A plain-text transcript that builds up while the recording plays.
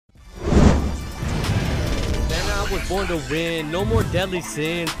born to win. No more deadly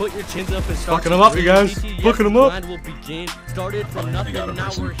sin. Put your chins up and start. Fucking them up, you guys. Fucking them up. Started from nothing,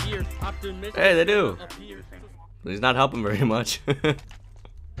 now we're here. Hey, they do. He's not helping very much. I'm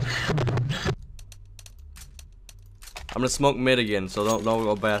gonna smoke mid again, so don't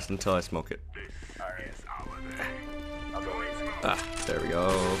go fast until I smoke it. Ah, there we go.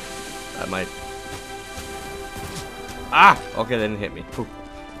 That might. Ah, okay, they didn't hit me. Whew.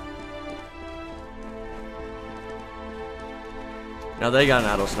 Now they got an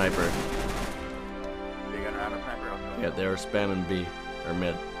auto sniper. They got an auto sniper. Okay. Yeah, they were spamming B or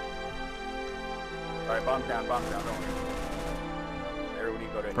mid. Alright, bomb down, don't worry. Everybody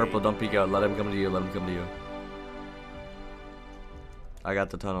go to Purple, A. don't peek out. Let him come to you. Let him come to you. I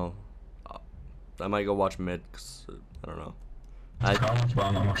got the tunnel. I might go watch mid, cause I don't know.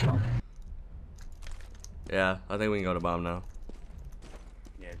 Yeah, I think we can go to bomb now.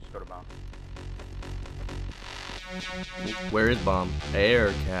 Yeah, just go to bomb. Where is bomb? A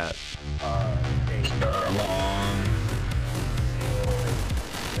or cat?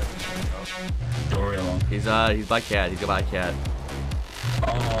 He's by cat. He's by cat.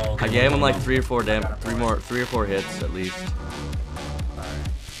 Oh, okay. I gave him like 3 or 4 hits at least.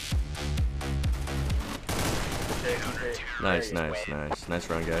 Nice round,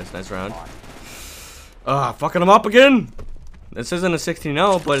 guys. Nice round. Ah, fucking him up again. This isn't a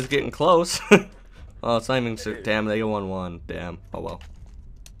 16-0, but it's getting close. Oh, it's not even. Damn, they go 1-1. Damn. Oh well.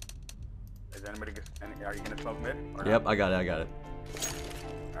 Is anybody? Are you gonna smoke mid? Yep, not? I got it. Alright,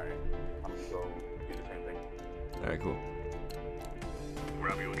 I'm gonna go do the same thing. Alright, cool.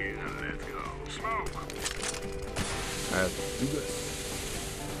 Grab you again. Let's go. Smoke. Alright, do this.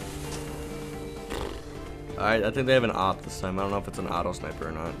 Alright, I think they have an op this time. I don't know if it's an auto sniper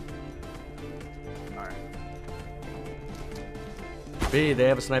or not. Alright. B, they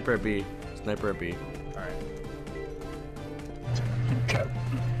have a sniper at B. Sniper at B. Alright. Okay.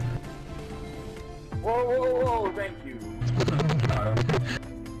 Whoa, thank you. That's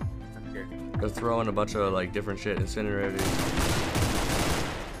good. They're throwing a bunch of like different shit. Incinerators.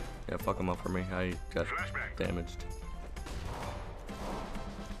 Yeah, fuck them up for me. I got damaged.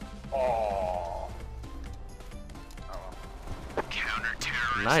 Oh.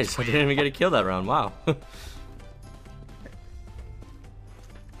 Nice. I didn't even get a kill that round. Wow.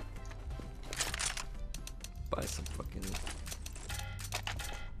 Buy some fucking.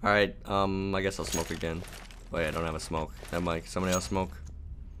 Alright, I guess I'll smoke again. Wait, I don't have a smoke. That might somebody else smoke.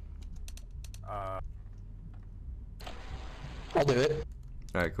 I'll do it.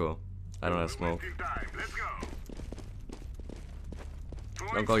 Alright, cool. I don't have smoke.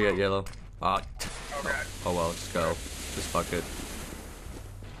 Don't go yet, yellow. Oh well, just go. Just fuck it.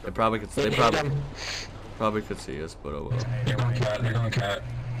 They probably could. They probably could see us, but oh well. They're going cat. They're going cat.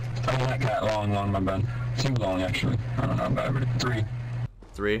 I want that cat long, my bad. Two long actually. I don't know how bad, but 3.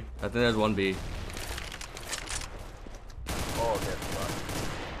 3. I think there's 1 B. Oh, that's fun.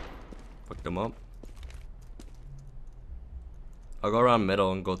 Fuck them up. I'll go around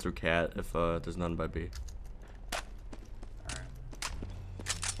middle and go through cat if there's none by B.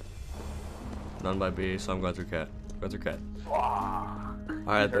 None by B, so I'm going through cat. Going through cat.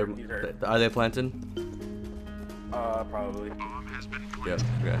 Alright, are they planting? Probably. Yeah,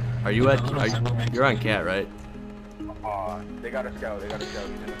 okay. Are you at? You're on cat, right? They got a scout. He's in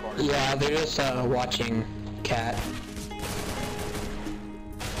the corner. Yeah, they're just watching cat.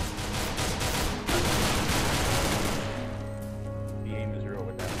 The aim is real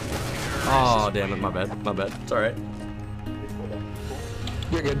with that. Oh, damn it, my bad. It's alright.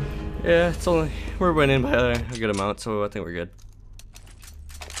 You're good. Yeah, it's only, we're winning by a good amount, so I think we're good.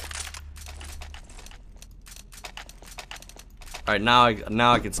 Alright, now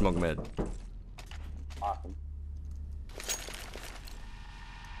I can smoke mid. Awesome.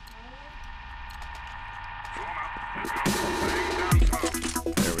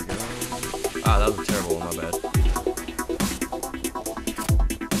 There we go. Ah, that was a terrible one, my bad.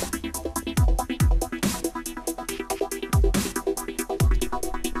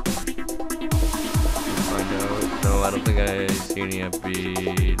 Find out. No, I don't think I see any at B.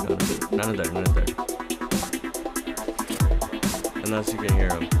 None of there. Unless you can hear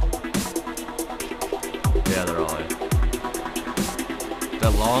them. Yeah, they're all in. Is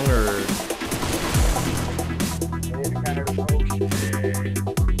that long or?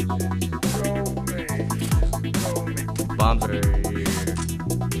 Bombs are here.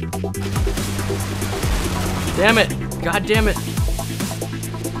 Damn it! God damn it!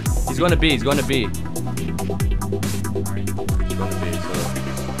 He's going to B. He's going to B.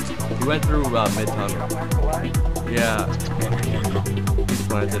 So he went through mid tunnel. Yeah. He's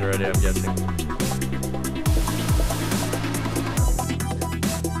planted already, I'm guessing.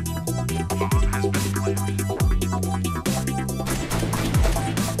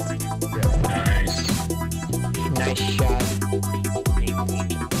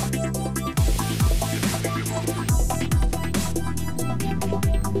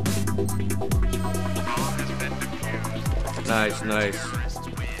 Nice, nice.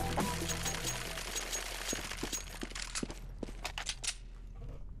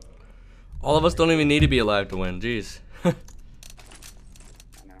 All of us don't even need to be alive to win. Jeez. I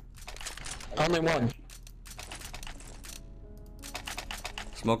know. Only one.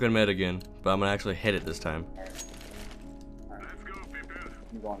 Smoking mid again, but I'm gonna actually hit it this time. Let's go, people.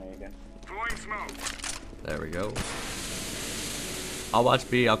 I'm going A again. Throwing smoke. There we go. I'll watch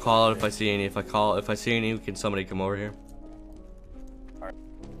B. I'll call out if I see any. If I see any, can somebody come over here?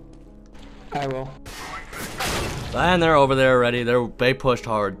 I will. And they're over there already. They pushed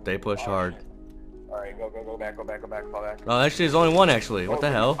hard. They pushed hard. Alright, go back, fall back. Oh, actually, there's only one actually. What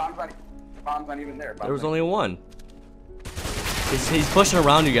the hell? Bomb's not even there. There was only one. He's pushing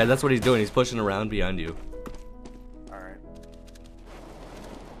around you guys. That's what he's doing. He's pushing around behind you. Alright.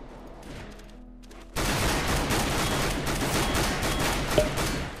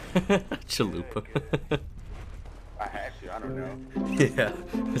 Chalupa. Actually, I don't know. Yeah,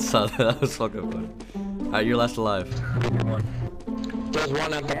 I saw that. That was fucking funny. Alright, you're last alive. There's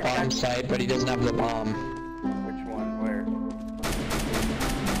one at the bomb site, but he doesn't have the bomb. Which one? Where?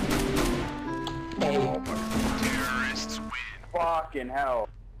 Hey, Fucking hell.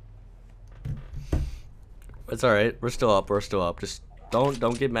 It's alright. We're still up. We're still up. Just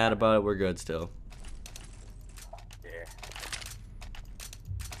don't get mad about it. We're good still. Yeah.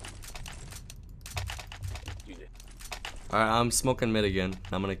 Alright, I'm smoking mid again.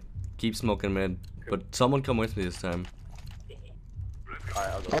 I'm gonna keep smoking mid. But someone come with me this time.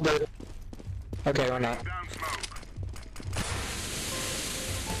 Alright, I'll go. I'll do it. Okay, why not? Down smoke.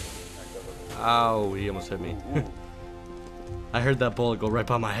 Ow, he almost hit me. I heard that bullet go right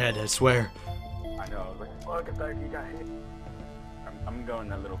by my head, I swear. I know. I was like, fuck, I thought he got hit. I'm going in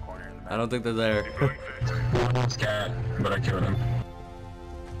that little corner in the back. I don't think they're there. One was cat, but I killed him.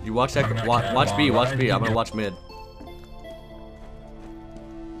 You watch that. Watch B. Watch B. I'm gonna watch mid.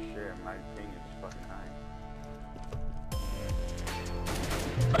 Shit, my thing is fucking high.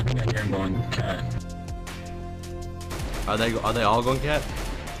 I think I hear him going cat. Are they all going cat?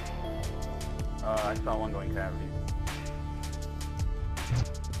 I saw one going cavity.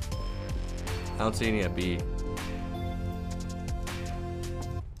 I don't see any at B.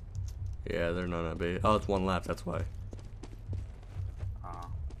 Yeah, they're none at B. Oh, it's one left. That's why.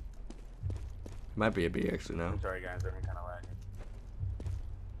 Might be a B actually now. I'm sorry guys, I'm kind of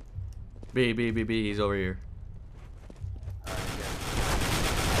lagging. B. He's over here.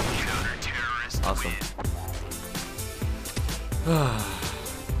 Awesome.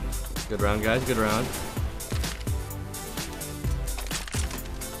 Good round, guys. Good round.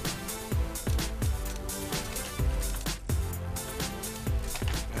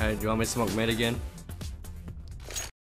 Alright, do you want me to smoke mid again?